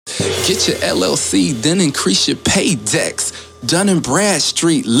Get your LLC, then increase your pay dex. Dun &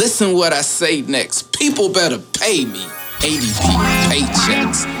 Bradstreet, listen what I say next. People better pay me. ADP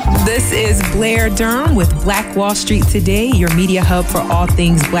Paychecks. This is Blair Durham with Black Wall Street Today, your media hub for all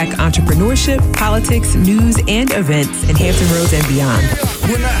things Black entrepreneurship, politics, news, and events in Hampton Roads and beyond.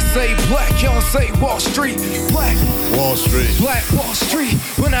 When I say black, y'all say Wall Street. Black Wall Street. Black Wall Street.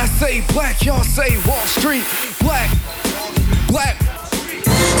 When I say black, y'all say Wall Street. Black.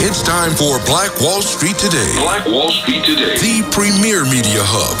 It's time for Black Wall Street Today. Black Wall Street Today. The premier media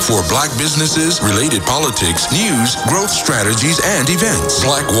hub for Black businesses, related politics, news, growth strategies, and events.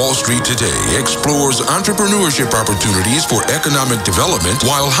 Black Wall Street Today explores entrepreneurship opportunities for economic development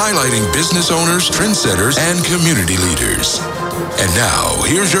while highlighting business owners, trendsetters, and community leaders. And now,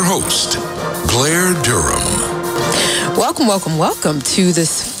 here's your host, Blair Durham. Welcome to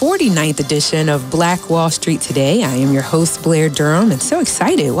this 49th edition of Black Wall Street Today. I am your host, Blair Durham, and so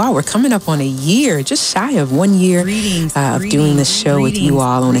excited. Wow, we're coming up on a year, just shy of 1 year of doing this show with you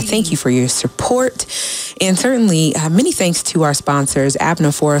all. I want to thank you for your support. And certainly, many thanks to our sponsors,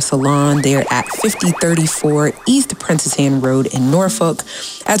 Abner Forest Salon. They're at 5034 East Princess Anne Road in Norfolk,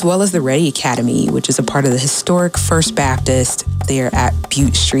 as well as the Ready Academy, which is a part of the historic First Baptist. They're at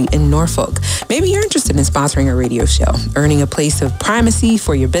Butte Street in Norfolk. Maybe you're interested in sponsoring a radio show, earning a place of primacy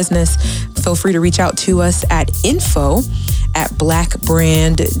for your business. Feel free to reach out to us at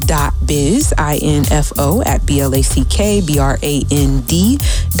info@blackbrand.biz,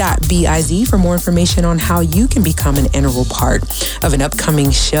 info@blackbrand.biz for more information on how you can become an integral part of an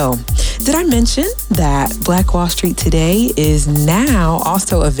upcoming show. Did I mention that Black Wall Street Today is now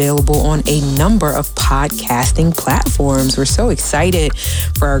also available on a number of podcasting platforms? We're so excited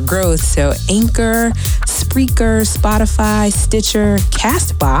for our growth. So Anchor, Spreaker, Spotify, Stitcher,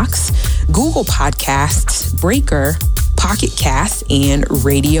 Castbox, Google Podcasts, Breaker, Pocket Cast, and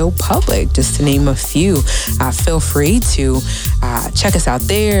Radio Public, just to name a few. Feel free to check us out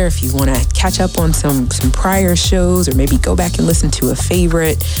there if you want to catch up on some prior shows, or maybe go back and listen to a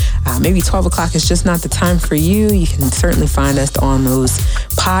favorite. Maybe 12 o'clock is just not the time for you. You can certainly find us on those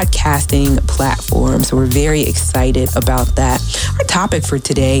podcasting platforms. So we're very excited about that. Our topic for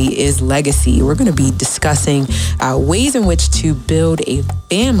today is legacy. We're going to be discussing ways in which to build a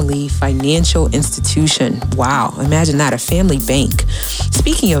family financial institution. Wow, imagine that, a family bank.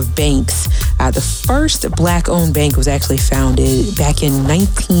 Speaking of banks, the first Black-owned bank was actually founded back in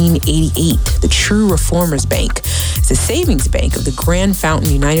 1988, the True Reformers Bank. It's a savings bank of the Grand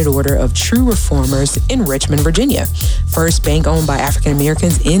Fountain United Order of True Reformers in Richmond, Virginia. First bank owned by African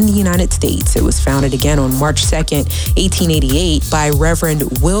Americans in the United States. It was founded again on March 2nd, 1888 by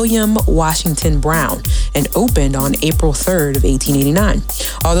Reverend William Washington Brown and opened on April 3rd of 1889.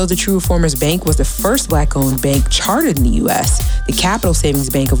 Although the True Reformers Bank was the first Black-owned bank chartered in the U.S., the Capital Savings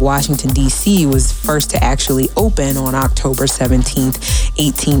Bank of Washington, D.C. was first to actually open on October 17th,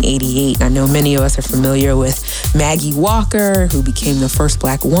 1888. I know many of us are familiar with Maggie Walker, who became the first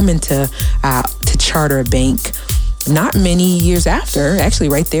Black woman to charter a bank not many years after, actually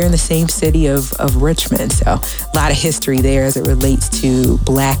right there in the same city of Richmond. So a lot of history there as it relates to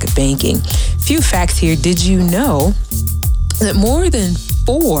Black banking. Few facts here. Did you know that more than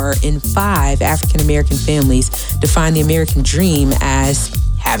 4 in 5 African-American families define the American dream as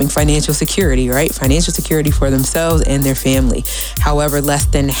having financial security, right? Financial security for themselves and their family. However, less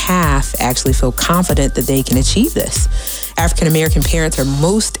than half actually feel confident that they can achieve this. African-American parents are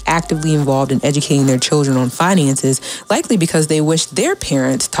most actively involved in educating their children on finances, likely because they wish their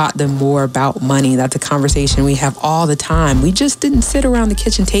parents taught them more about money. That's a conversation we have all the time. We just didn't sit around the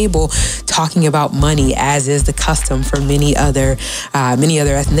kitchen table talking about money, as is the custom for many other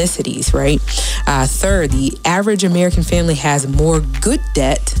ethnicities, right? Third, the average American family has more good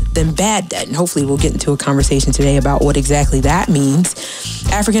debt than bad debt. And hopefully we'll get into a conversation today about what exactly that means.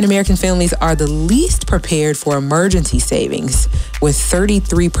 African-American families are the least prepared for emergency savings, with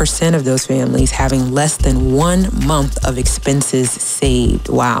 33% of those families having less than 1 month of expenses saved.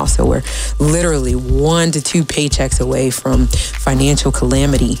 Wow. So we're literally 1 to 2 paychecks away from financial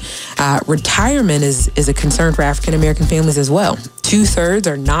calamity. Retirement is a concern for African-American families as well. 2/3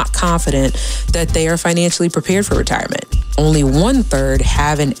 are not confident that they are financially prepared for retirement. Only 1/3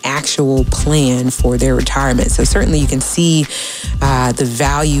 have an actual plan for their retirement. So certainly you can see the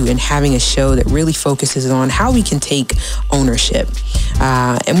value in having a show that really focuses on how we can take ownership.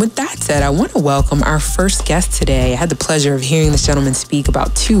 And with that said, I want to welcome our first guest today. I had the pleasure of hearing this gentleman speak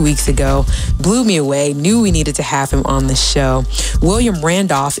about 2 weeks ago. Blew me away. Knew we needed to have him on the show. William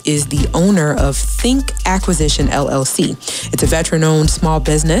Randolph is the owner of Think Acquisition LLC. It's a veteran-owned small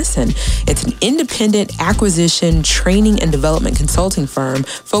business, and it's an independent acquisition, training, and development consulting firm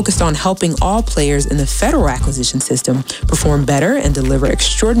focused on helping all players in the federal acquisition system perform better and deliver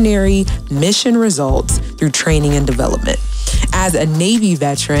extraordinary mission results through training and development. As a Navy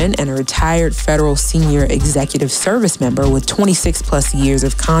veteran and a retired federal senior executive service member with 26 plus years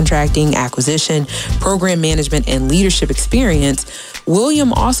of contracting, acquisition, program management, and leadership experience,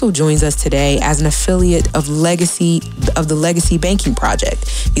 William also joins us today as an affiliate of the Legacy Banking Project.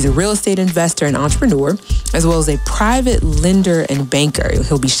 He's a real estate investor and entrepreneur, as well as a private lender and banker.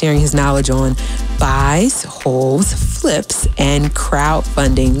 He'll be sharing his knowledge on buys, holds, flips, and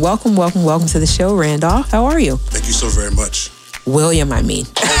crowdfunding. Welcome to the show, Randolph. How are you? Thank you so very much. William, I mean.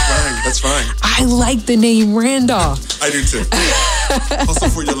 That's fine. I like the name Randolph. I do too. Also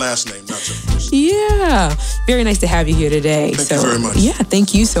for your last name, not your first. Yeah. Very nice to have you here today. Thank you very much. Yeah,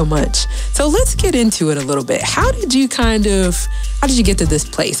 thank you so much. So let's get into it a little bit. How did you get to this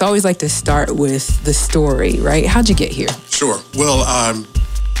place? I always like to start with the story, right? How'd you get here? Sure. Well,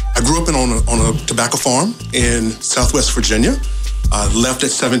 I grew up on a tobacco farm in Southwest Virginia. Left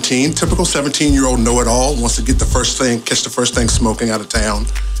at 17, typical 17-year-old know-it-all, wants to catch the first thing smoking out of town.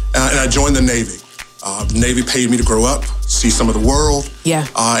 And I joined the Navy. The Navy paid me to grow up, see some of the world. Yeah.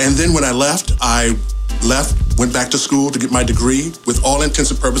 And then when I left, went back to school to get my degree with all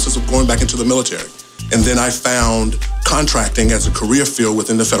intents and purposes of going back into the military. And then I found contracting as a career field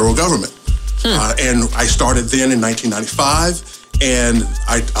within the federal government. And I started then in 1995. And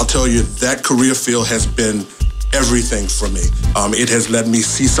I'll tell you, that career field has been everything for me. It has let me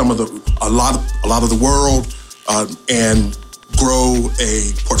see a lot of the world and grow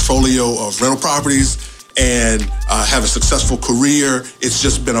a portfolio of rental properties and have a successful career. It's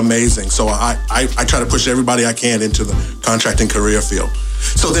just been amazing. So I try to push everybody I can into the contracting career field.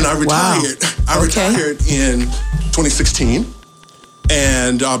 So then I retired. Wow. I retired in 2016.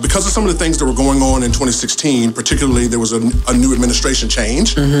 And because of some of the things that were going on in 2016, particularly there was a new administration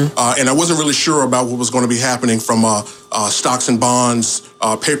change, and I wasn't really sure about what was going to be happening from a stocks and bonds,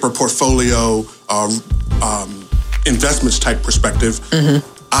 paper portfolio, investments type perspective.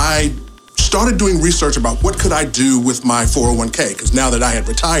 I started doing research about what could I do with my 401k, because now that I had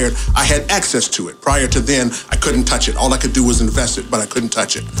retired, I had access to it. Prior to then, I couldn't touch it. All I could do was invest it, but I couldn't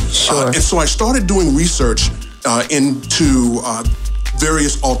touch it. Sure. And so I started doing research into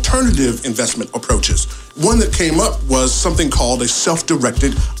various alternative investment approaches. One that came up was something called a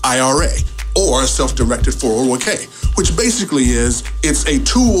self-directed IRA or a self-directed 401k, which basically it's a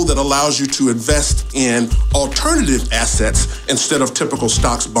tool that allows you to invest in alternative assets instead of typical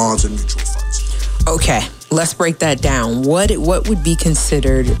stocks, bonds, and mutual funds. Okay, let's break that down. What would be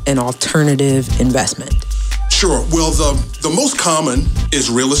considered an alternative investment? Sure. Well, the most common is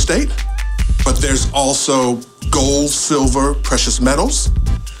real estate, but there's also gold, silver, precious metals.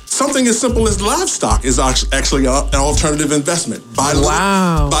 Something as simple as livestock is actually an alternative investment. Buy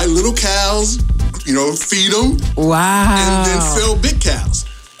little cows, feed them. Wow. And then sell big cows.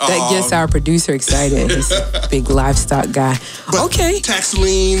 That gets our producer excited. He's a big livestock guy. But okay. Tax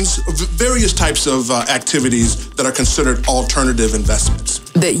liens, various types of activities that are considered alternative investments.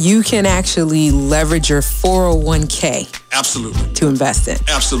 That you can actually leverage your 401k. Absolutely. To invest in.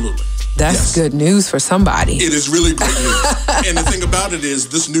 Absolutely. That's good news for somebody. It is really great news. And the thing about it is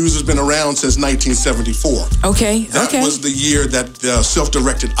this news has been around since 1974. Okay. That was the year that the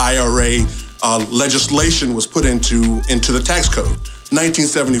self-directed IRA legislation was put into the tax code.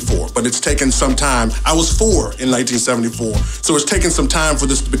 1974, but it's taken some time. I was 4 in 1974, so it's taken some time for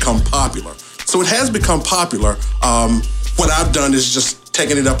this to become popular. So it has become popular. What I've done is just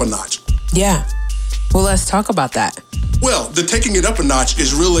taking it up a notch. Yeah. Well, let's talk about that. Well, the taking it up a notch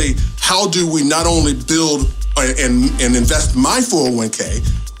is really how do we not only build and invest my 401k,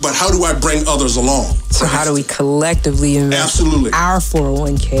 but how do I bring others along? So how do we collectively invest our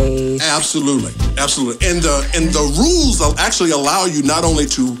 401k? Absolutely. And the rules actually allow you not only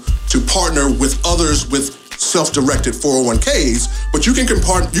to partner with others with self-directed 401ks, but you can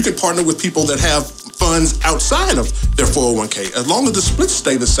partner with people that have funds outside of their 401k, as long as the splits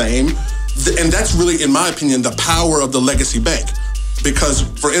stay the same. And that's really, in my opinion, the power of the Legacy Bank. Because,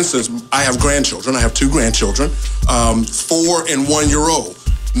 for instance, I have grandchildren. I have 2 grandchildren, 4 and 1-year-old.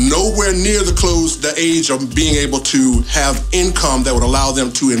 Nowhere near the age of being able to have income that would allow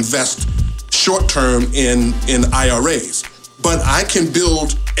them to invest short-term in IRAs. But I can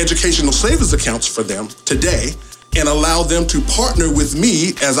build educational savings accounts for them today and allow them to partner with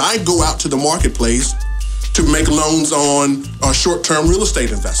me as I go out to the marketplace to make loans on short-term real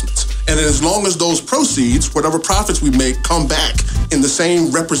estate investments. And then as long as those proceeds, whatever profits we make, come back in the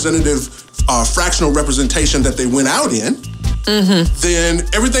same representative, fractional representation that they went out in, then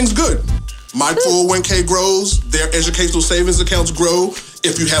everything's good. My 401k grows, their educational savings accounts grow.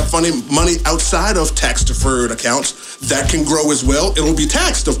 If you have money outside of tax-deferred accounts, that can grow as well. It'll be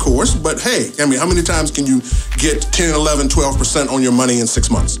taxed, of course, but hey, I mean, how many times can you get 10, 11, 12% on your money in 6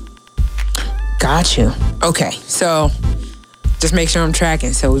 months? Got you. Okay, so just make sure I'm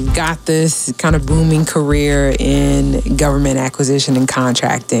tracking. So we've got this kind of booming career in government acquisition and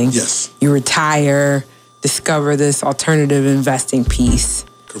contracting. Yes. You retire, discover this alternative investing piece.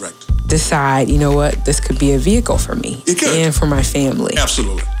 Correct. Decide, you know what, this could be a vehicle for me and for my family.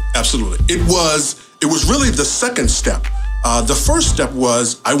 Absolutely. It was really the second step. The first step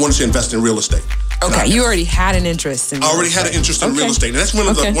was I wanted to invest in real estate. Okay, you already had an interest in real estate. I already had an interest in real estate. And that's one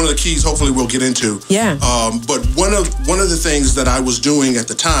of the keys hopefully we'll get into. Yeah. But one of the things that I was doing at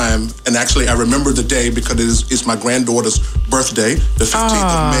the time, and actually I remember the day because it's my granddaughter's birthday, the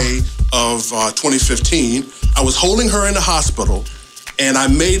 15th of May of 2015. I was holding her in the hospital, and I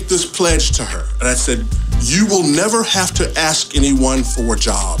made this pledge to her. And I said, you will never have to ask anyone for a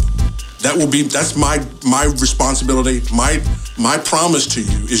job. That's my responsibility. My promise to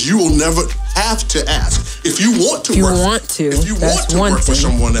you is you will never have to ask. If you want to work for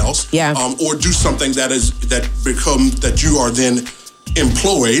someone else, or do something that you are then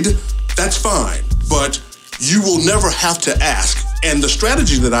employed, that's fine. But you will never have to ask. And the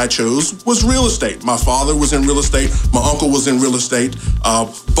strategy that I chose was real estate. My father was in real estate. My uncle was in real estate.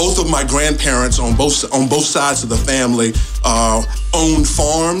 Both of my grandparents on both sides of the family owned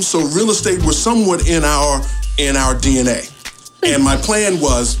farms. So real estate was somewhat in our DNA. And my plan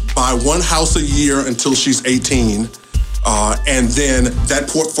was buy one house a year until she's 18, and then that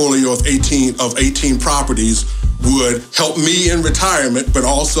portfolio of 18 properties would help me in retirement, but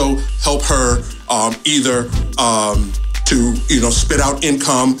also help her either to spit out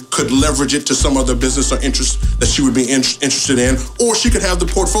income, could leverage it to some other business or interest that she would be interested in, or she could have the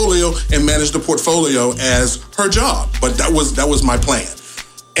portfolio and manage the portfolio as her job. But that was my plan.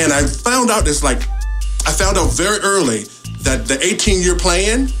 And I found out very early that the 18-year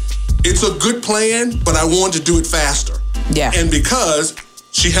plan, it's a good plan, but I wanted to do it faster. Yeah. And because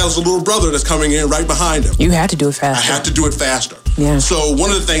she has a little brother that's coming in right behind him. You had to do it faster. I had to do it faster. Yeah. So one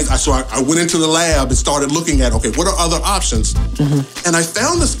of the things, I went into the lab and started looking at, okay, what are other options? Mm-hmm. And I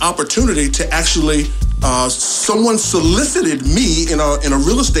found this opportunity to actually, someone solicited me in a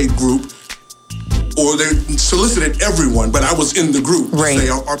real estate group, or they solicited everyone, but I was in the group. Right. Say,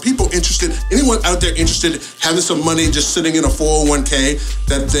 are people interested? Anyone out there interested in having some money just sitting in a 401k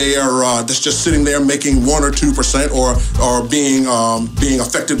that they are that's just sitting there making 1 or 2%, or being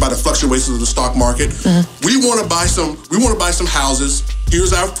affected by the fluctuations of the stock market? Mm-hmm. We want to buy some houses.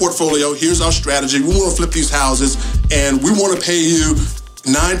 Here's our portfolio. Here's our strategy. We want to flip these houses, and we want to pay you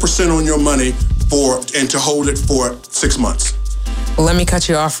 9% on your money and to hold it for 6 months. Well, let me cut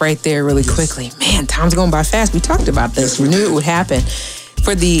you off right there really quickly. Man, time's going by fast. We talked about this. We knew it would happen.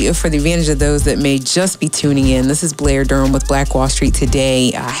 For the advantage of those that may just be tuning in, this is Blair Durham with Black Wall Street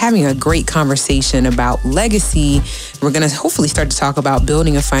Today, having a great conversation about legacy. We're going to hopefully start to talk about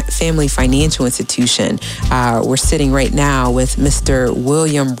building a family financial institution. We're sitting right now with Mr.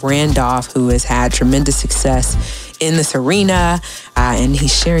 William Randolph, who has had tremendous success in this arena, and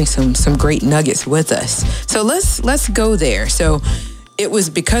he's sharing some great nuggets with us. So let's go there. So it was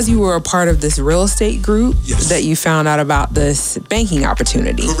because you were a part of this real estate group that you found out about this banking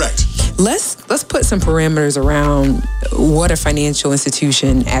opportunity. Correct. Let's put some parameters around what a financial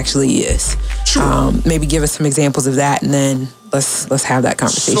institution actually is. Sure. Maybe give us some examples of that, and then let's have that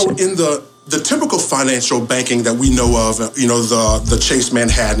conversation. So in the typical financial banking that we know of, the Chase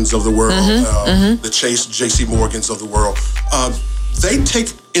Manhattans of the world, the Chase JC Morgans of the world, they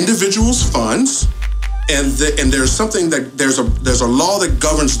take individuals' funds, and there's a law that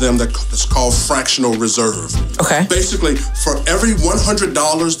governs them that's called fractional reserve. Okay. Basically, for every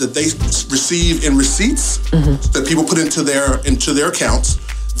 $100 that they receive in receipts that people put into their accounts,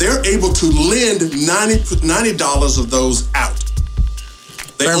 they're able to lend $90 of those out.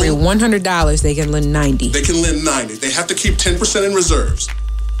 For every $100, they can lend 90. They can lend 90. They have to keep 10% in reserves.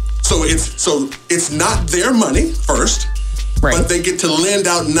 So it's not their money first, but they get to lend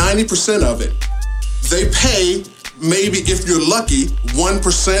out 90% of it. They pay, maybe if you're lucky,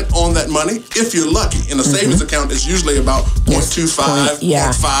 1% on that money. If you're lucky, in a savings account, it's usually about 0.25,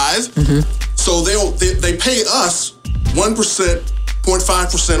 0.5. So they pay us 1%,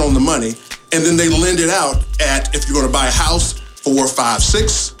 0.5% on the money, And then they lend it out at, if you're going to buy a house, 4, 5,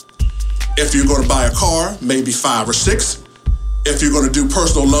 6. If you're going to buy a car, maybe 5 or 6. If you're going to do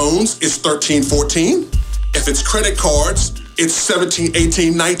personal loans, it's 13, 14. If it's credit cards, it's 17,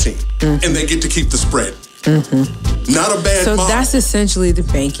 18, 19. And they get to keep the spread. Not a bad model. So that's essentially the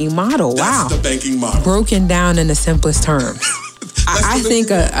banking model. Wow. That's the banking model. Broken down in the simplest terms. I think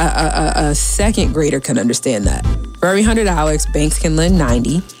a second grader can understand that. For every $100, banks can lend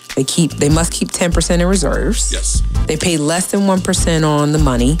 90. They must keep 10% in reserves. Yes. They pay less than 1% on the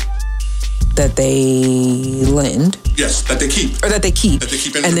money that they lend. Yes, that they keep. Or that they keep. That they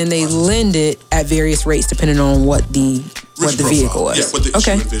keep in and then they lend it at various rates depending on what the vehicle is. Yeah, what the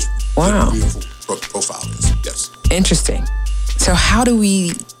vehicle profile is. Yes. Interesting. So how do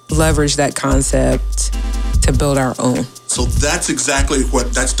we leverage that concept to build our own? So that's the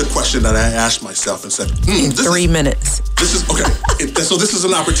question that I asked myself and said, in 3 minutes. This is, okay, so this is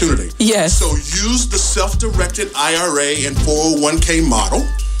an opportunity. Yes. So use the self-directed IRA and 401k model.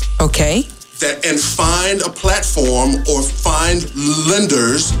 Okay. And find a platform or find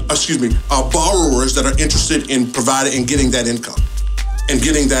borrowers that are interested in providing and getting that income. And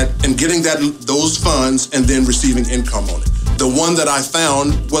getting those funds and then receiving income on it. The one that I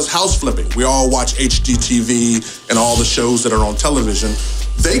found was house flipping. We all watch HGTV and all the shows that are on television.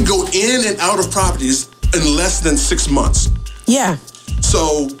 They go in and out of properties in less than 6 months. Yeah.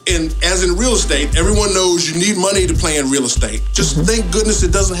 So, as in real estate, everyone knows you need money to play in real estate. Just thank goodness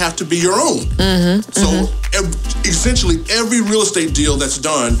it doesn't have to be your own. So, essentially, every real estate deal that's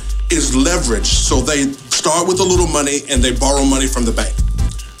done is leveraged. So they start with a little money and they borrow money from the bank.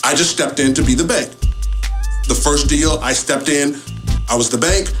 I just stepped in to be the bank. The first deal, I stepped in. I was the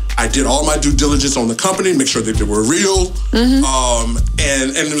bank. I did all my due diligence on the company, make sure that they were real. And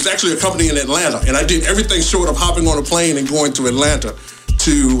it was actually a company in Atlanta. And I did everything short of hopping on a plane and going to Atlanta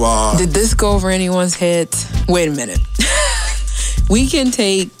to... Did this go over anyone's heads? Wait a minute. We can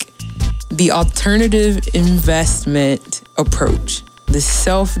take the alternative investment approach, the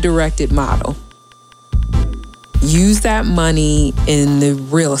self-directed model, use that money in the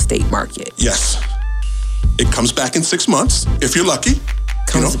real estate market. Yes. It comes back in 6 months, if you're lucky.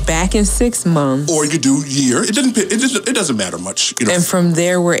 Comes back in 6 months. Or you do year. It doesn't matter much. And from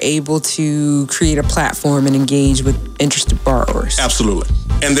there, we're able to create a platform and engage with interested borrowers. Absolutely.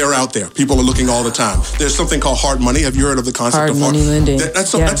 And they're out there. People are looking all the time. There's something called hard money. Have you heard of the concept of hard money lending?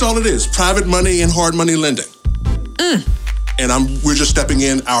 That's all it is. Private money and hard money lending. And we're just stepping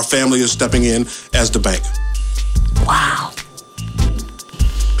in. Our family is stepping in as the bank. Wow.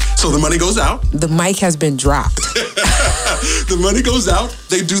 So the money goes out. The mic has been dropped. The money goes out.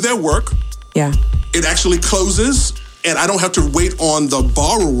 They do their work. Yeah. It actually closes, and I don't have to wait on the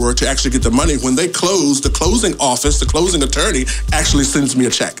borrower to actually get the money. When they close, the closing office, the closing attorney actually sends me a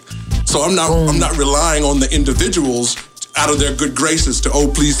check. So I'm not relying on the individuals out of their good graces to,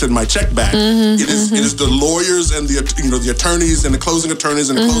 please send my check back. It is the lawyers and the attorneys and the closing attorneys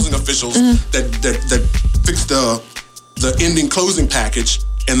and the closing officials that fix the ending closing package,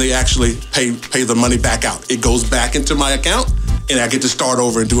 and they actually pay the money back out. It goes back into my account, and I get to start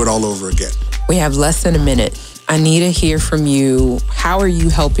over and do it all over again. We have less than a minute. I need to hear from you. How are you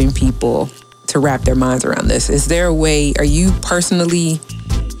helping people to wrap their minds around this? Is there a way, are you personally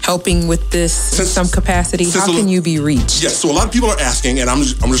helping with this in some capacity? How can you be reached? Yes, so a lot of people are asking, and I'm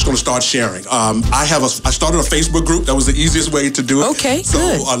just going to start sharing. I started a Facebook group. That was the easiest way to do it. Okay, so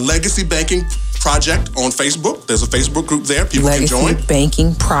good. A Legacy Banking Project on Facebook. There's a Facebook group there. People can join. Legacy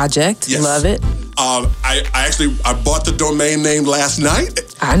Banking Project. Yes. Love it. I bought the domain name last night.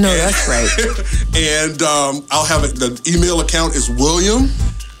 I know that's right. And I'll have it. The email account is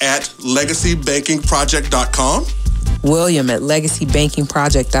William@legacybankingproject.com.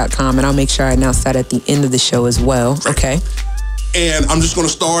 William@legacybankingproject.com, and I'll make sure I announce that at the end of the show as well. Right. Okay. And I'm just going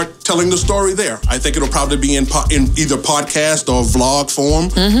to start telling the story there. I think it'll probably be in either podcast or vlog form,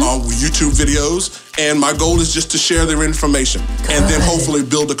 YouTube videos. And my goal is just to share their information. Good. And then hopefully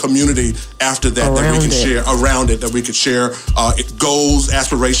build a community after that that we can share around it, that we could share goals,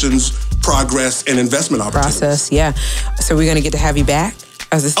 aspirations, progress, and investment opportunities. Process, yeah. So we're going to get to have you back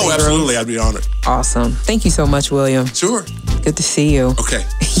as the state absolutely. I'd be honored. Awesome. Thank you so much, William. Sure. Good to see you. Okay.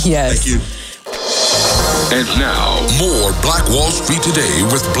 Yes. Thank you. And now, more Black Wall Street Today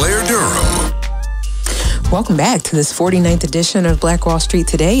with Blair Durham. Welcome back to this 49th edition of Black Wall Street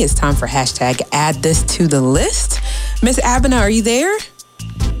Today. It's time for hashtag add this to the list. Miss Abena, are you there?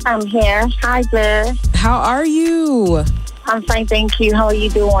 I'm here. Hi, Blair. How are you? I'm fine, thank you. How are you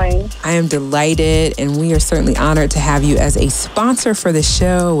doing? I am delighted, and we are certainly honored to have you as a sponsor for the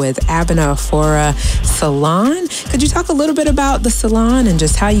show with Abena Afora Salon. Could you talk a little bit about the salon and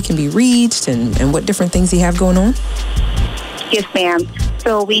just how you can be reached and what different things you have going on? Yes, ma'am.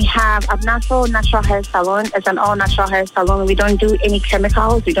 So we have Abnafo Natural Hair Salon. It's an all-natural hair salon. We don't do any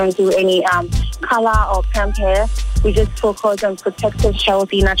chemicals. We don't do any color or perm hair. We just focus on protective,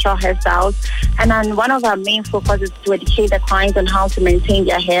 healthy, natural hairstyles. And then one of our main focus is to educate the clients on how to maintain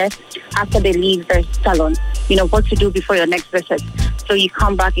their hair after they leave the salon. You know, what to do before your next visit. So you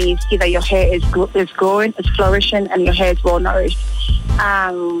come back and you see that your hair is growing, it's flourishing, and your hair is well nourished.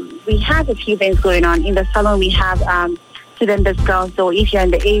 We have a few things going on. In the salon, we have student discounts. So if you're in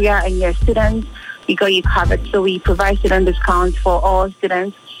the area and you're students, we got you covered. So we provide student discounts for all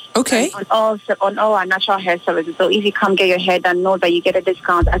students. Okay. On all our natural hair services. So if you come get your hair done, know that you get a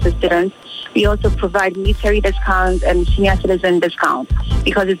discount as a student. We also provide military discounts and senior citizen discounts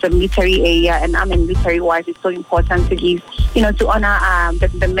because it's a military area, and I'm in military-wise. It's so important to give, to honor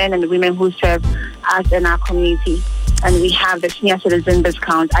the men and the women who serve us in our community. And we have the senior citizen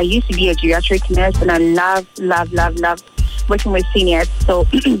discount. I used to be a geriatric nurse, and I love working with seniors. So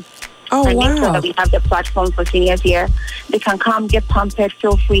I make sure that we have the platform for seniors here. They can come, get pampered,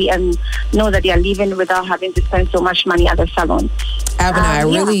 feel free, and know that they are leaving without having to spend so much money at the salon.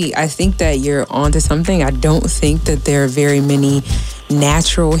 Abena, I think that you're onto something. I don't think that there are very many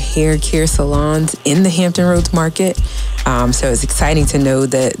natural hair care salons in the Hampton Roads market. So it's exciting to know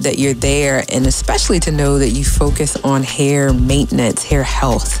that you're there, and especially to know that you focus on hair maintenance, hair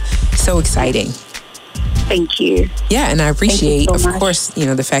health. So exciting. Thank you. Yeah, and I appreciate, so of much. course,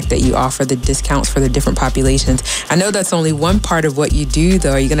 the fact that you offer the discounts for the different populations. I know that's only one part of what you do,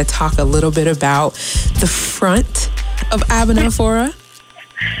 though. Are you going to talk a little bit about the front of Abena Afora?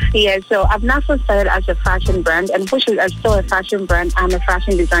 Yeah, so Abnafo started as a fashion brand, and which is still a fashion brand. I'm a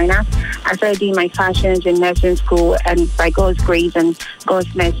fashion designer. I started doing my fashions in nursing school, and by God's grace and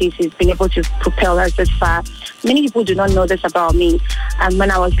God's mercy, He's been able to propel us this far. Many people do not know this about me. When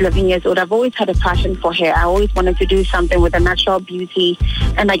I was 11 years old, I've always had a passion for hair. I always wanted to do something with a natural beauty,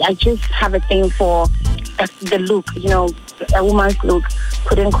 and I just have a thing for the look, a woman's look,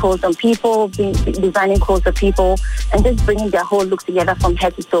 putting clothes on people, designing clothes on people, and just bringing their whole look together from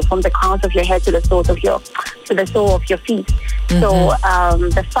head to toe, from the crowns of your head to the soles of your feet. Mm-hmm. So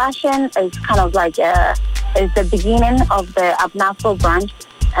the fashion is kind of like is the beginning of the Abnafo brand,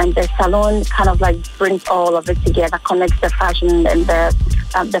 and the salon kind of like brings all of it together, connects the fashion and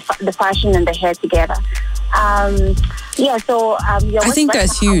the fashion and the hair together. I think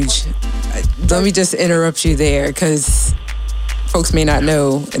that's huge. Let me just interrupt you there, because folks may not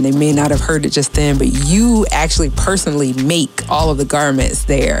know, and they may not have heard it just then, but you actually personally make all of the garments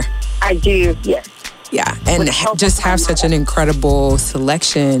there. I do, yes. Yeah, and just have such an incredible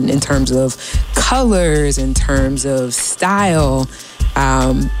selection in terms of colors, in terms of style.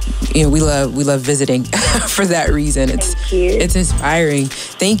 We love visiting for that reason. It's inspiring.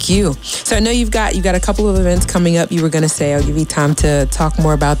 Thank you. So I know you've got a couple of events coming up. You were going to say, I'll give you time to talk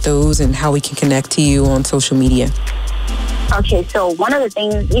more about those and how we can connect to you on social media. Okay, so one of the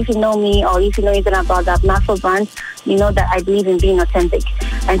things, if you know me or if you know anything about the Abnafo brand, you know that I believe in being authentic.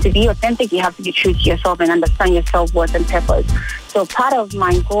 And to be authentic, you have to be true to yourself and understand your self-worth and purpose. So part of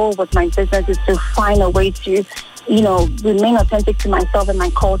my goal with my business is to find a way to remain authentic to myself and my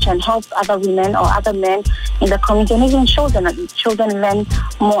culture, and help other women or other men in the community, and even children learn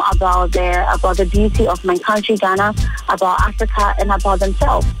more about the beauty of my country, Ghana, about Africa, and about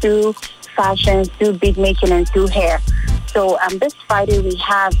themselves through fashion, through bead making, and through hair. So this Friday we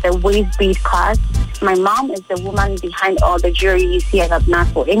have the waist bead class. My mom is the woman behind all the jewelry you see at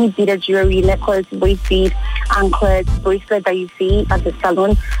Abnafo. Any beaded jewelry, necklace, waist bead, anklets, bracelet that you see at the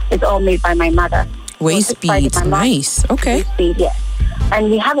salon is all made by my mother. Waist beads, nice. Okay. Waist bead, yes.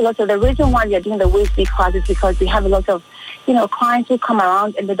 And we have a lot of, the reason why we are doing the waist bead class is because we have a lot of, clients who come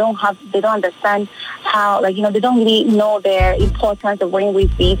around and they don't understand how, they don't really know the importance of wearing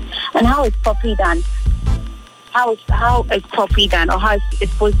waist beads and how it's properly done. How it's properly done, or how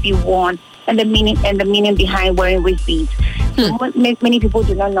it's supposed to be worn, and the meaning behind wearing waist beads. So many people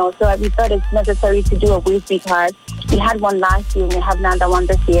do not know. So we thought it's necessary to do a waist bead class. We had one last year, and we have another one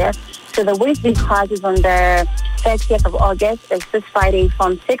this year. So the waist bead class is on the 30th of August. It's this Friday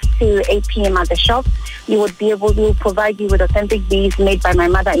from 6 to 8 p.m. at the shop. We will provide you with authentic beads made by my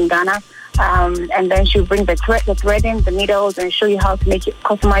mother in Ghana. And then she'll bring the threading, the needles, and show you how to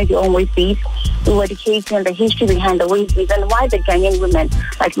customize your own waist beads. We will educate you on the history behind the waist beads and why the Ghanaian women,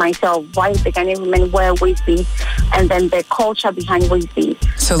 like myself, why the Ghanaian women wear waist beads, and then the culture behind waist beads.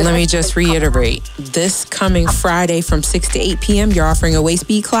 So let me just reiterate. This coming Friday from 6 to 8 p.m., you're offering a waist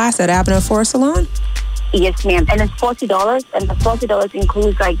bead class at Abner Forest Salon? Yes, ma'am. And it's $40, and the $40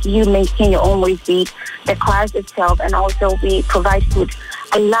 includes like you making your own waist bead, the class itself, and also we provide food.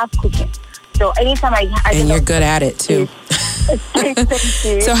 I love cooking. So anytime I and you're good at it too. Thank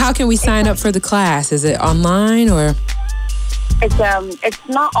you. So how can we sign up for the class? Is it online or? It's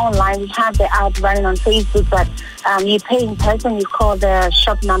not online. We have the ad running on Facebook, but you pay in person. You call the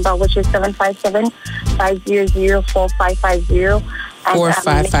shop number, which is 757-500-4550.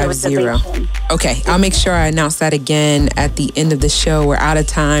 4550. Okay, I'll make sure I announce that again at the end of the show. We're out of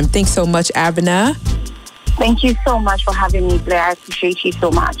time. Thanks so much, Abena. Thank you so much for having me, Blair. I appreciate you so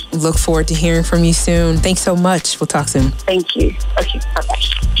much. Look forward to hearing from you soon. Thanks so much. We'll talk soon. Thank you. Okay, bye-bye.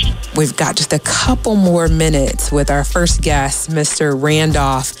 We've got just a couple more minutes with our first guest, Mr.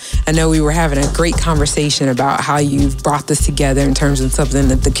 Randolph. I know we were having a great conversation about how you've brought this together in terms of something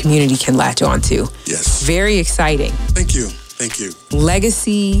that the community can latch on to. Yes. Very exciting. Thank you. Thank you.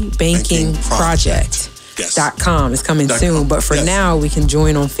 Legacy Banking Project. Yes. .com is coming soon, but for now, we can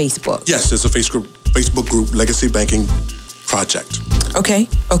join on Facebook. Yes, there's a Facebook group, Legacy Banking Project. Okay.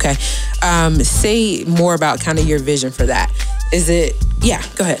 Say more about kind of your vision for that. Is it,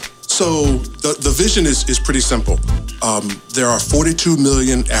 go ahead. So the vision is pretty simple. There are 42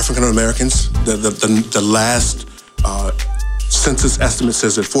 million African Americans. The last census estimate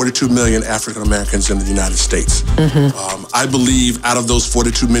says that 42 million African Americans in the United States. Mm-hmm. I believe out of those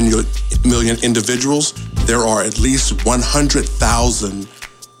 42 million individuals, there are at least 100,000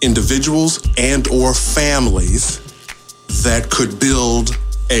 individuals and or families that could build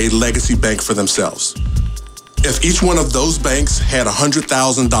a legacy bank for themselves. If each one of those banks had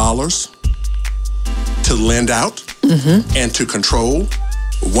 $100,000 to lend out and to control,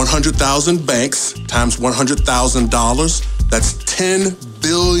 100,000 banks times $100,000, that's $10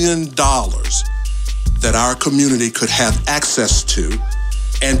 billion that our community could have access to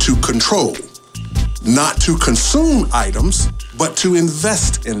and to control, not to consume items, but to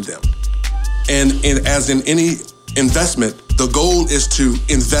invest in them. And as in any investment, the goal is to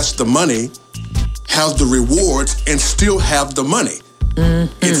invest the money, have the rewards, and still have the money. Mm-hmm.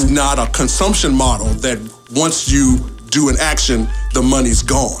 It's not a consumption model that once you do an action, the money's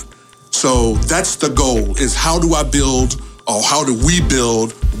gone. So that's the goal, is how do we build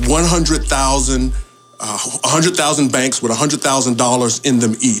 100,000 banks with $100,000 in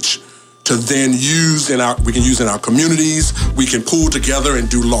them each to then we can use in our communities. We can pool together and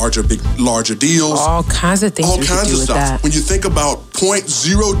do larger deals. All kinds of things. All kinds of stuff. That. When you think about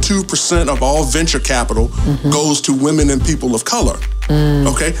 0.02% of all venture capital goes to women and people of color.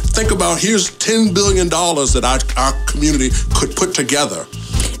 Okay, think about here's $10 billion that our community could put together.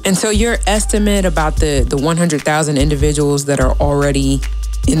 And so your estimate about the 100,000 individuals that are already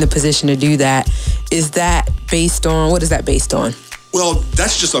in the position to do that, is that based on, what is that based on? Well,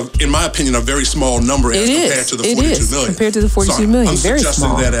 that's just, in my opinion, a very small number compared to the 42 million. Compared to the 42 million, I'm very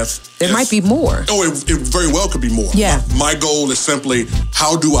small. That there might be more. Oh, it very well could be more. Yeah. My goal is simply,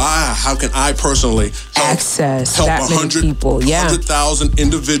 how can I personally help that many people? 100,000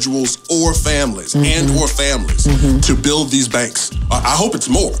 individuals or families to build these banks. I hope it's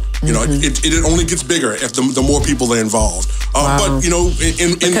more. You know, it only gets bigger if the more people are involved. But, you know,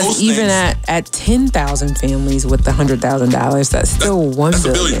 in most even things, at 10,000 families with the $100,000, that's still $1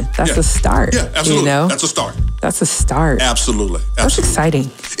 billion. That's a start. Yeah, absolutely. You know? That's a start. That's a start. Absolutely. That's exciting.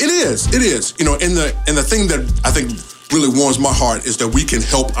 It is. You know, and the thing that I think really warms my heart is that we can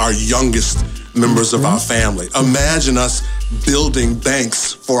help our youngest members of our family. Imagine us building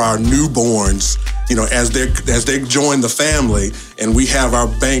banks for our newborns, you know, as they join the family, and we have our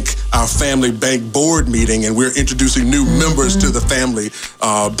family bank board meeting, and we're introducing new members to the family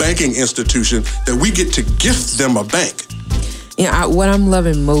banking institution, that we get to gift them a bank. Yeah, what I'm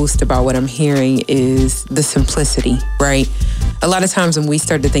loving most about what I'm hearing is the simplicity, right? A lot of times when we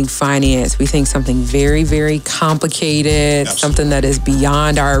start to think finance, we think something very, very complicated, something that is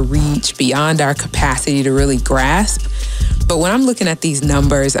beyond our reach, beyond our capacity to really grasp. But when I'm looking at these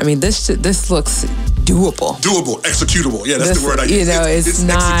numbers, I mean, this looks doable. Doable, executable. Yeah, that's the word I use. You know, this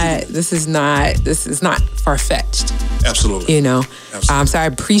is not far-fetched. Absolutely. You know, so I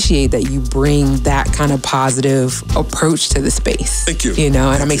appreciate that you bring that kind of positive approach to the space. Thank you. You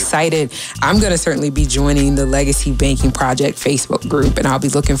know, and I'm excited. I'm going to certainly be joining the Legacy Banking Project Facebook group, and I'll be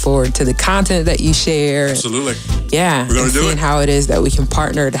looking forward to the content that you share. Absolutely. Yeah. We're going to do it. Seeing how it is that we can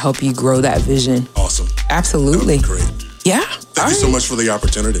partner to help you grow that vision. Awesome. Absolutely. That would be great. Yeah. Thank you so much for the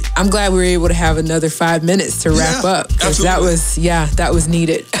opportunity. I'm glad we were able to have another 5 minutes to wrap up. Because that was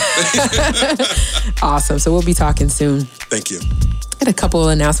needed. Awesome. So we'll be talking soon. Thank you. got a couple of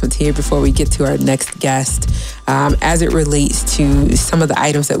announcements here before we get to our next guest as it relates to some of the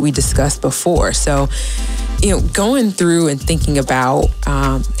items that we discussed before. So, going through and thinking about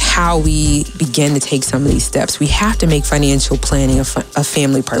how we begin to take some of these steps, we have to make financial planning a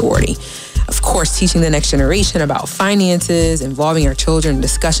family priority. Of course, teaching the next generation about finances, involving our children in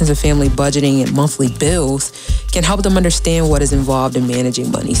discussions of family budgeting and monthly bills can help them understand what is involved in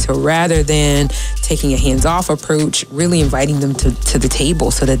managing money. So rather than taking a hands-off approach, really inviting them to the table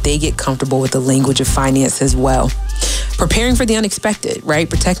so that they get comfortable with the language of finance as well. Preparing for the unexpected, right?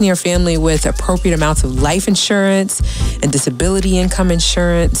 Protecting your family with appropriate amounts of life insurance and disability income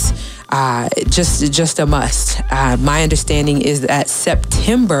insurance. Just a must. My understanding is that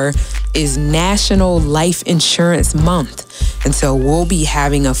September is National Life Insurance Month. And so we'll be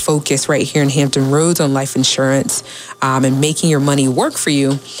having a focus right here in Hampton Roads on life insurance and making your money work for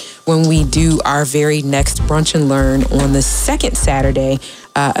you when we do our very next Brunch and Learn on the second Saturday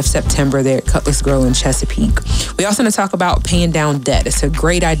of September there at Cutlass Grow in Chesapeake. We also want to talk about paying down debt. It's a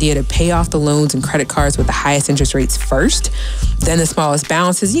great idea to pay off the loans and credit cards with the highest interest rates first, then the smallest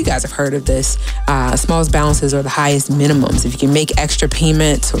balances. You guys have heard of this. Smallest balances are the highest minimums. If you can make extra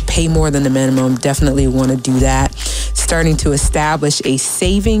payments or pay more than the minimum, definitely want to do that. Starting to establish a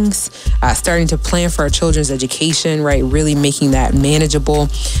savings, starting to plan for our children's education, right? Really making that manageable.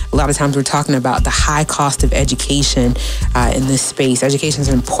 A lot of times we're talking about the high cost of education in this space. Education is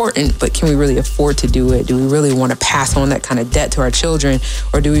important, but can we really afford to do it? Do we really want to pass on that kind of debt to our children?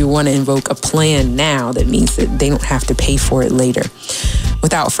 Or do we want to invoke a plan now that means that they don't have to pay for it later?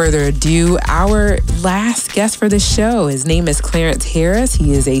 Without further ado, our last guest for the show, his name is Clarence Harris.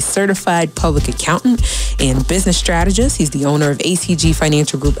 He is a certified public accountant and business strategist. He's the owner of ACG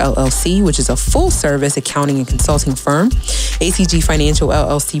Financial Group, LLC, which is a full-service accounting and consulting firm. ACG Financial,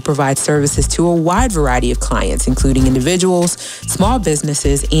 LLC provides services to a wide variety of clients, including individuals, small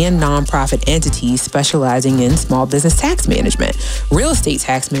businesses, and nonprofit entities specializing in small business tax management, real estate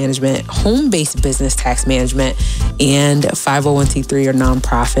tax management, home-based business tax management, and 501c3 or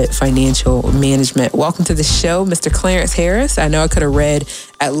nonprofit financial management. Welcome to the show, Mr. Clarence Harris. I know I could have read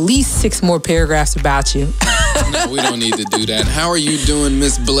at least 6 more paragraphs about you. No, we don't need to do that. How are you doing,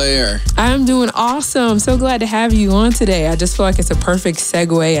 Miss Blair? I'm doing awesome. So glad to have you on today. I just feel like it's a perfect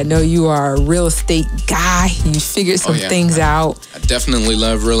segue. I know you are a real estate guy. You figured some things out. I definitely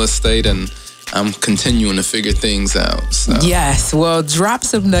love real estate, and I'm continuing to figure things out. So. Yes. Well, drop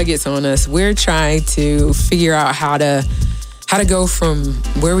some nuggets on us. We're trying to figure out how to go from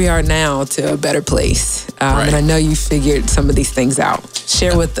where we are now to a better place. Right. And I know you figured some of these things out.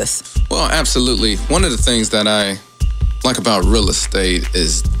 Share with us. Well, absolutely. One of the things that I like about real estate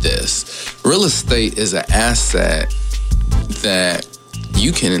is this. Real estate is an asset that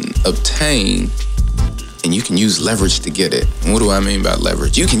you can obtain and you can use leverage to get it. And what do I mean by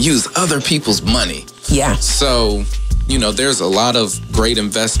leverage? You can use other people's money. Yeah. So, there's a lot of great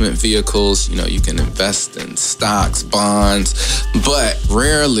investment vehicles. You can invest in stocks, bonds, but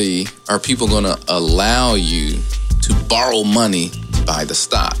rarely are people going to allow you to borrow money to buy the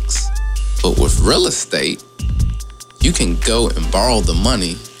stocks. But with real estate, you can go and borrow the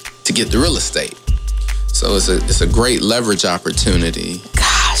money to get the real estate. So it's a great leverage opportunity.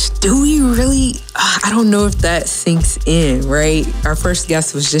 Gosh, do we really? I don't know if that sinks in, right? Our first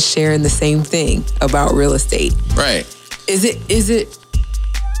guest was just sharing the same thing about real estate. Right. Is it?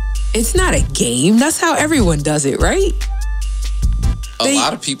 It's not a game. That's how everyone does it, right? A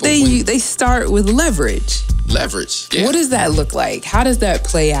lot of people. They start with leverage. Leverage. Yeah. What does that look like? How does that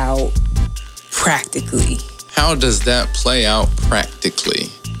play out practically? How does that play out practically?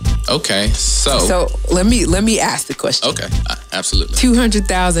 Okay, so let me ask the question. Okay, absolutely.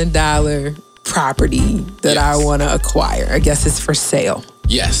 $200,000 property that I want to acquire. I guess it's for sale.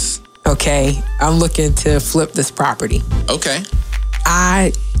 Yes. Okay, I'm looking to flip this property. Okay.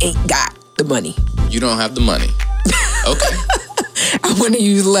 I ain't got the money. You don't have the money. Okay. I want to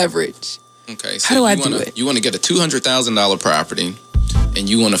use leverage. Okay. So how do I do it? You want to get a $200,000 property and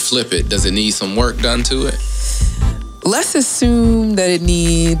you want to flip it. Does it need some work done to it? Let's assume that it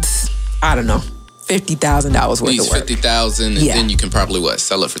needs, I don't know, $50,000 worth of work. $50,000 and then you can probably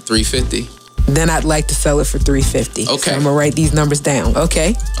sell it for $350,000? Then I'd like to sell it for $350,000. Okay. So I'm gonna write these numbers down.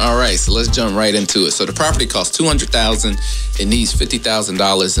 Okay. All right. So let's jump right into it. So the property costs $200,000. It needs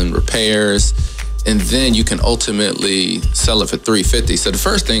 $50,000 in repairs, and then you can ultimately sell it for $350,000. So the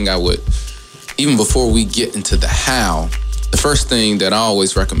first thing I would, even before we get into the how, the first thing that I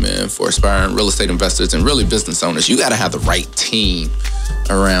always recommend for aspiring real estate investors and really business owners, you got to have the right team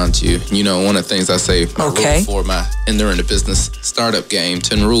around you. One of the things I say, my rule for entering the business startup game,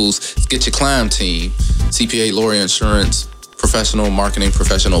 10 rules, is get your climb team, CPA, lawyer, insurance professional marketing,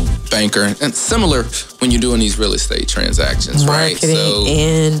 professional banker, and similar when you're doing these real estate transactions, Marketing right?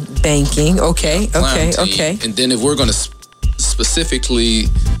 and banking. Okay. And then if we're going to specifically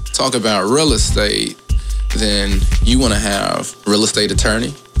talk about real estate, then you want to have real estate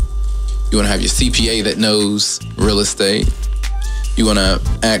attorney. You want to have your CPA that knows real estate. You want to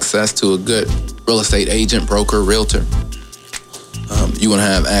have access to a good real estate agent, broker, realtor. You want to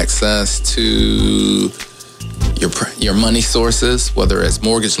have access to your money sources, whether it's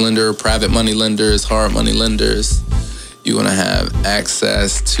mortgage lender, private money lenders, hard money lenders. You want to have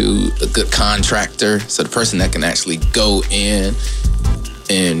access to a good contractor, so the person that can actually go in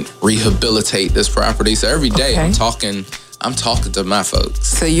and rehabilitate this property. So every day I'm talking to my folks.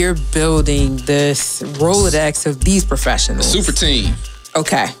 So you're building this Rolodex of these professionals. Super team.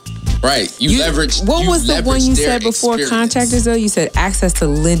 Okay. Right. You leverage. What was the one you said before experience. contractors, though? You said access to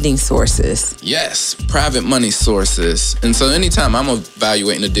lending sources. Yes, private money sources. And so anytime I'm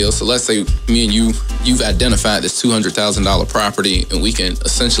evaluating a deal, so let's say me and you've identified this $200,000 property, and we can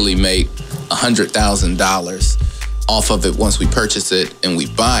essentially make $100,000 off of it once we purchase it and we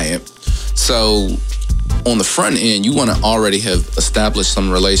buy it. So on the front end, you want to already have established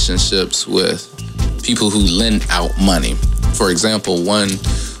some relationships with people who lend out money. For example, one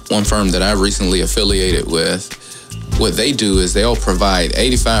firm that I recently affiliated with, what they do is they'll provide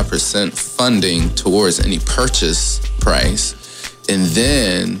 85% funding towards any purchase price, and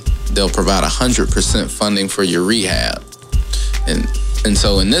then they'll provide 100% funding for your rehab. And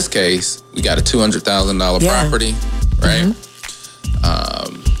so in this case, we got a $200,000 property, right?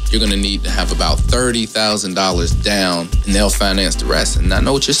 You're going to need to have about $30,000 down, and they'll finance the rest. And I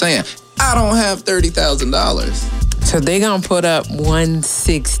know what you're saying. I don't have $30,000. So they're going to put up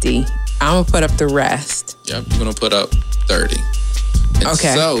 160. I'm going to put up the rest. Yep, you're going to put up 30. And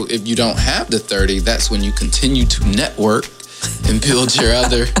okay. So if you don't have the 30, that's when you continue to network and build your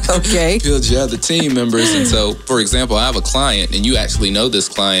other build your other team members. And so, for example, I have a client, and you actually know this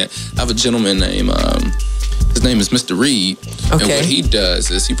client. I have a gentleman named, his name is Mr. Reed. Okay. And what he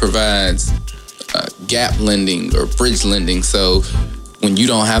does is he provides gap lending or bridge lending. So when you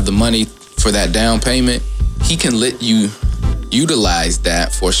don't have the money for that down payment, he can let you utilize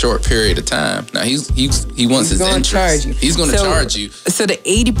that for a short period of time. Now he wants his interest. Charge you. He's going to charge you. So the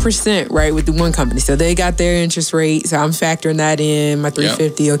 80%, right, with the one company. So they got their interest rate. So I'm factoring that in. My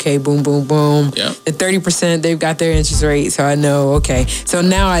 350. Yep. Okay, boom, boom, boom. Yep. The 30%, they've got their interest rate. So I know. Okay. So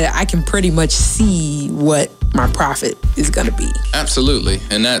now I can pretty much see what my profit is going to be. Absolutely,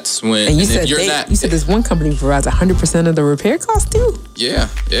 and that's when. And you said this one company provides 100% of the repair cost too. Yeah.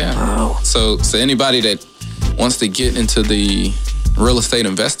 Wow. So anybody that wants to get into the real estate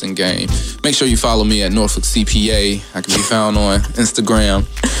investing game, make sure you follow me at Norfolk CPA. I can be found on Instagram.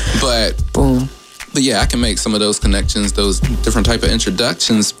 But boom. But yeah, I can make some of those connections, those different type of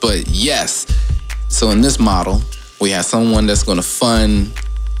introductions. But yes, so in this model, we have someone that's going to fund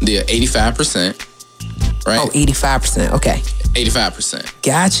the 85%. Right? Oh, 85%. Okay. 85%.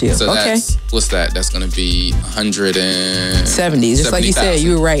 Got you. So okay. What's that? That's going to be 170. Just like you said,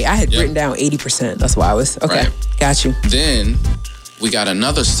 you were right. I had written down 80%. That's why I was. Okay. Right. Got you. Then we got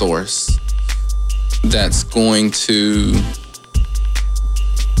another source that's going to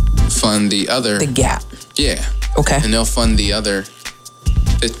fund the other. The gap. Yeah. Okay. And they'll fund the other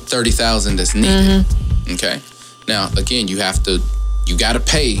 30,000 that's needed. Mm-hmm. Okay. Now, again, you got to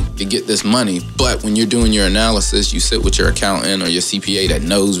pay to get this money, but when you're doing your analysis, you sit with your accountant or your CPA that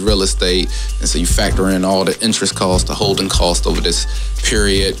knows real estate, and so you factor in all the interest costs, the holding cost over this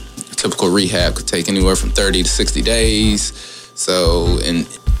period. A typical rehab could take anywhere from 30 to 60 days. So, and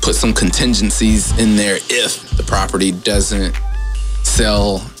put some contingencies in there if the property doesn't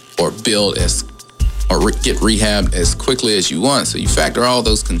sell or build or get rehabbed as quickly as you want. So you factor all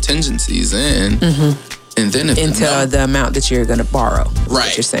those contingencies in. Mm-hmm. And then into the amount that you're going to borrow. Right.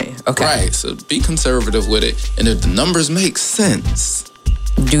 What you're saying. Okay. Right. So be conservative with it. And if the numbers make sense,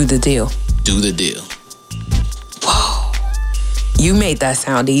 do the deal. Do the deal. Whoa. You made that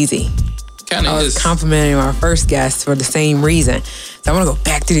sound easy. I was complimenting our first guest for the same reason. So I want to go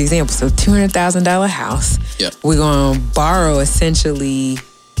back to the example. So $200,000 house. Yep. We're going to borrow essentially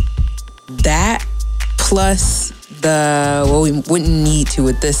that plus we wouldn't need to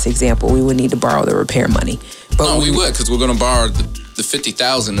with this example. We would need to borrow the repair money. But we would, because we're going to borrow the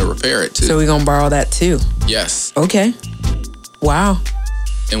 $50,000 to repair it too. So we're going to borrow that too? Yes. Okay. Wow.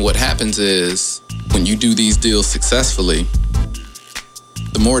 And what happens is when you do these deals successfully,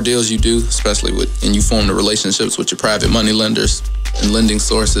 the more deals you do, especially and you form the relationships with your private money lenders, and lending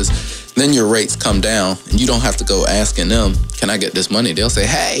sources, then your rates come down and you don't have to go asking them, can I get this money? They'll say,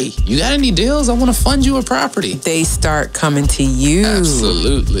 hey, you got any deals? I want to fund you a property. They start coming to you.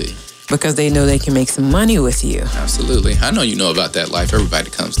 Absolutely. Because they know they can make some money with you. Absolutely. I know you know about that life. Everybody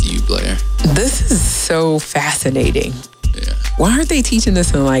comes to you, Blair. This is so fascinating. Yeah. Why aren't they teaching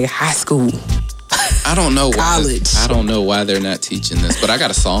this in like high school? I don't know why. College. I don't know why they're not teaching this, but I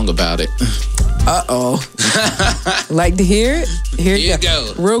got a song about it. Uh-oh. Like to hear it? Here you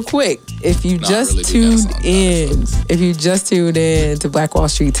go. Real quick, if you just tuned in to Black Wall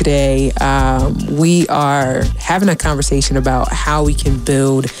Street today, we are having a conversation about how we can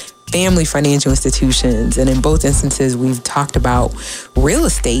build family financial institutions. And in both instances, we've talked about real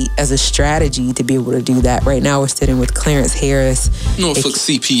estate as a strategy to be able to do that. Right now, we're sitting with Clarence Harris. Norfolk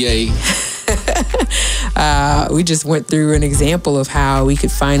CPA. We just went through an example of how we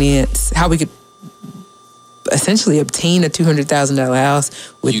could essentially obtain a $200,000 house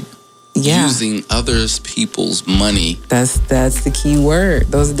with using others people's money. That's the key word.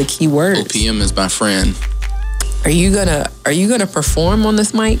 Those are the key words. OPM is my friend. Are you gonna perform on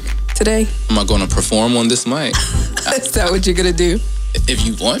this mic today? Am I gonna perform on this mic? Is that what you're gonna do? If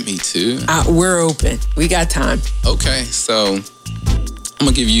you want me to. We're open. We got time. Okay, so I'm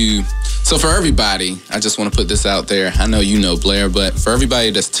gonna give you. So for everybody, I just want to put this out there. I know you know Blair, but for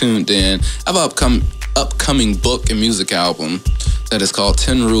everybody that's tuned in, I have an upcoming book and music album that is called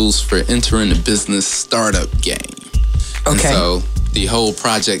 10 Rules for Entering the Business Startup Game. Okay. And so the whole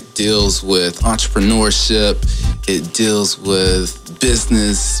project deals with entrepreneurship. It deals with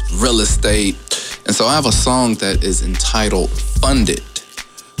business, real estate. And so I have a song that is entitled Funded,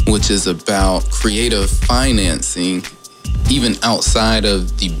 which is about creative financing even outside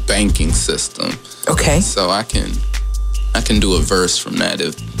of the banking system. Okay. So I can do a verse from that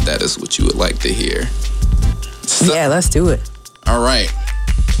if that is what you would like to hear. So, yeah, let's do it. All right.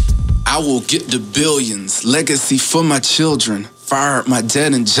 I will get the billions, legacy for my children. Fired my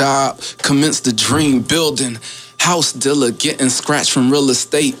dead end job, commenced the dream building. House dealer getting scratched from real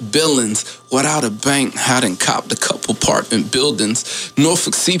estate billings. Without a bank, hadn't copped a couple apartment buildings.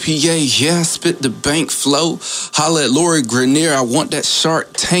 Norfolk CPA, yeah, spit the bank flow. Holla at Lori Grenier, I want that Shark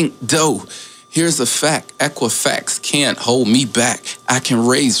Tank dough. Here's a fact, Equifax can't hold me back. I can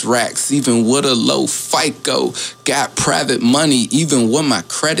raise racks even with a low FICO. Got private money even when my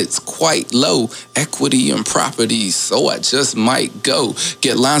credit's quite low. Equity and properties, so I just might go.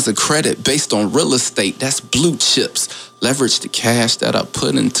 Get lines of credit based on real estate, that's blue chips. Leverage the cash that I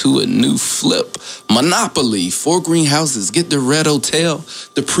put into a new flip. Monopoly, 4 greenhouses, get the red hotel.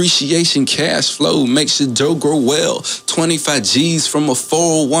 Depreciation cash flow makes your dough grow well. 25 G's from a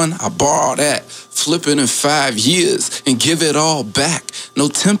 401, I borrow that. Flip it in 5 years and give it all back. No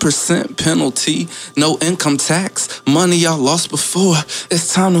 10% penalty, no income tax. Money I lost before,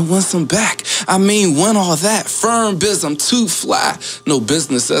 it's time to win some back. I mean, win all that. Firm biz, I'm too fly. No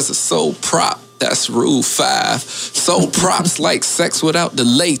business as a sole prop. That's rule 5. Sold props like sex without the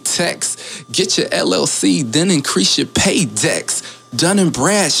latex. Get your LLC, then increase your pay decks. Dun &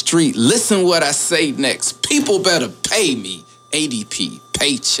 Bradstreet, listen what I say next. People better pay me. ADP,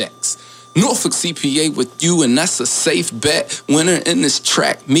 paychecks. Norfolk CPA with you, and that's a safe bet. Winner in this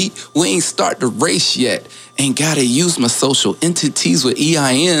track meet, we ain't start the race yet. Ain't gotta use my social entities with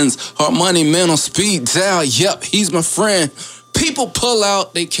EINs. Hard money man on speed dial, yep, he's my friend. People pull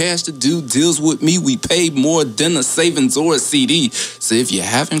out they cash to do deals with me. We paid more than a savings or a CD. So if you're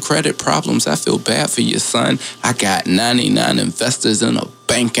having credit problems, I feel bad for your son. I got 99 investors and a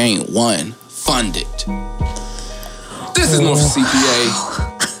bank ain't one. Funded. This is Norfolk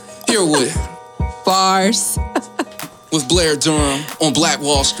CPA. Here with Bars. With Blair Durham on Black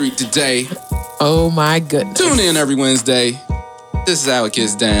Wall Street today. Oh my goodness. Tune in every Wednesday. This is how it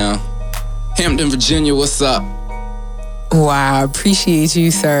gets down. Hampton, Virginia, what's up? Wow, I appreciate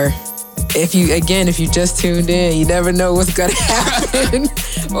you, sir. If you just tuned in, you never know what's gonna happen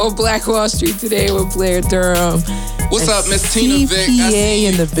on Black Wall Street today with Blair Durham. What's up, Miss Tina Vick? I see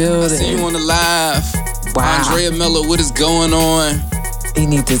in the building. I see you on the live. Wow. Andrea Miller, what is going on? He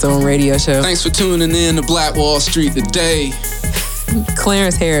needs his own radio show. Thanks for tuning in to Black Wall Street today.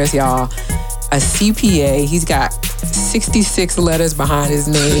 Clarence Harris, y'all. A CPA. He's got 66 letters behind his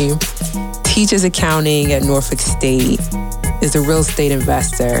name. Teaches accounting at Norfolk State. Is a real estate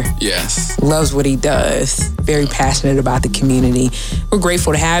investor. Yes. Loves what he does. Very passionate about the community. We're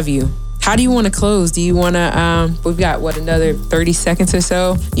grateful to have you. How do you want to close? Do you want to, we've got, another 30 seconds or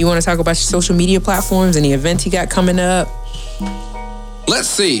so? You want to talk about your social media platforms, any events you got coming up? Let's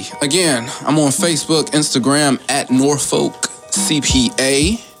see. Again, I'm on Facebook, Instagram, at Norfolk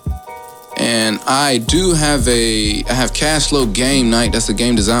CPA. And I have Cash Flow Game Night. That's a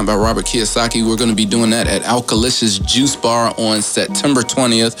game designed by Robert Kiyosaki. We're going to be doing that at Alkalicious Juice Bar on September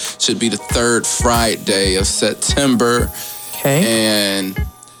 20th. Should be the third Friday of September. Okay. And,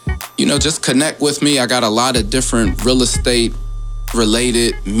 just connect with me. I got a lot of different real estate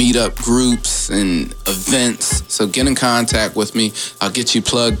related meetup groups and events. So get in contact with me. I'll get you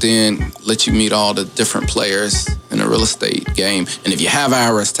plugged in, let you meet all the different players in the real estate game. And if you have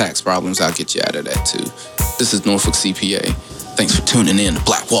IRS tax problems, I'll get you out of that too. This is Norfolk CPA. Thanks for tuning in to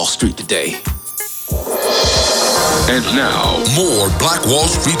Black Wall Street Today. And now, more Black Wall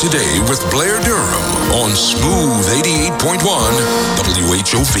Street Today with Blair Durham on Smooth 88.1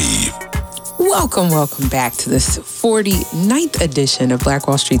 WHOV. Welcome back to this 49th edition of Black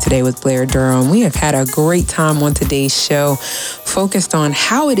Wall Street Today with Blair Durham. We have had a great time on today's show, focused on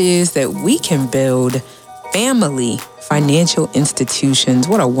how it is that we can build family financial institutions.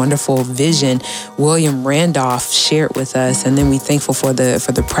 What a wonderful vision William Randolph shared with us. And then we're thankful for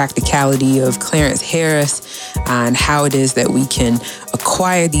the practicality of Clarence Harris and how it is that we can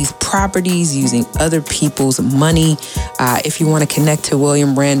acquire these properties using other people's money. If you want to connect to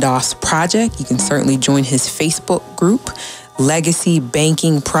William Randolph's project, you can certainly join his Facebook group, Legacy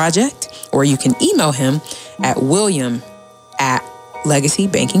Banking Project, or you can email him at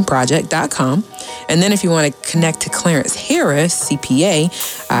william@legacybankingproject.com. And then if you want to connect to Clarence Harris, CPA,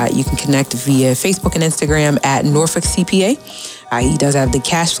 you can connect via Facebook and Instagram at Norfolk CPA. He does have the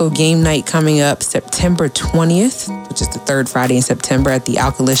Cash Flow Game Night coming up September 20th, which is the third Friday in September at the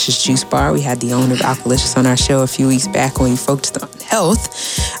Alkalicious Juice Bar. We had the owner of Alkalicious on our show a few weeks back when we focused on health.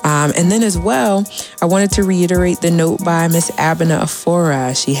 And then as well, I wanted to reiterate the note by Miss Abena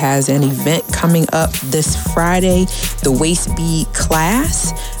Afora. She has an event coming up this Friday, the Waist Bead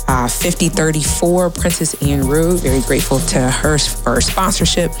class, 5034 Princess Anne Road. Very grateful to her for her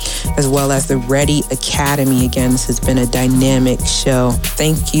sponsorship, as well as the Ready Academy. Again, this has been a dynamic show.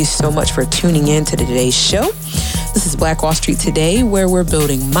 Thank you so much for tuning in to today's show. This is Black Wall Street Today, where we're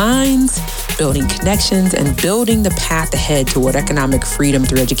building minds, building connections, and building the path ahead toward economic freedom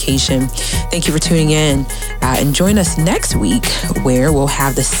through education. Thank you for tuning in. And join us next week, where we'll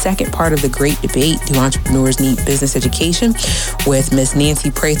have the second part of the great debate, Do Entrepreneurs Need Business Education?, with Miss Nancy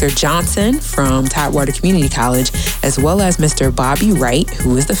Prather Johnson from Tidewater Community College, as well as Mr. Bobby Wright,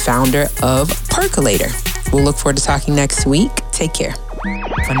 who is the founder of Percolator. We'll look forward to talking next week. Take care.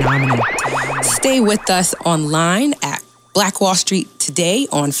 Phenomenal. Stay with us online at Black Wall Street Today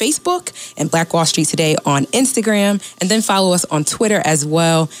on Facebook and Black Wall Street Today on Instagram. And then follow us on Twitter as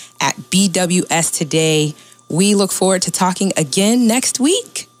well at BWS Today. We look forward to talking again next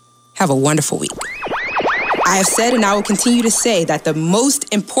week. Have a wonderful week. I have said, and I will continue to say, that the most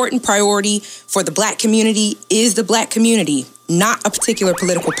important priority for the Black community is the Black community, not a particular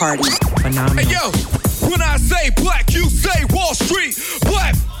political party. Phenomenal. Hey, yo, when I say black, you say Wall Street.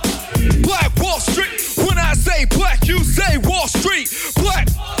 Black Wall Street. When I say black, you say Wall Street.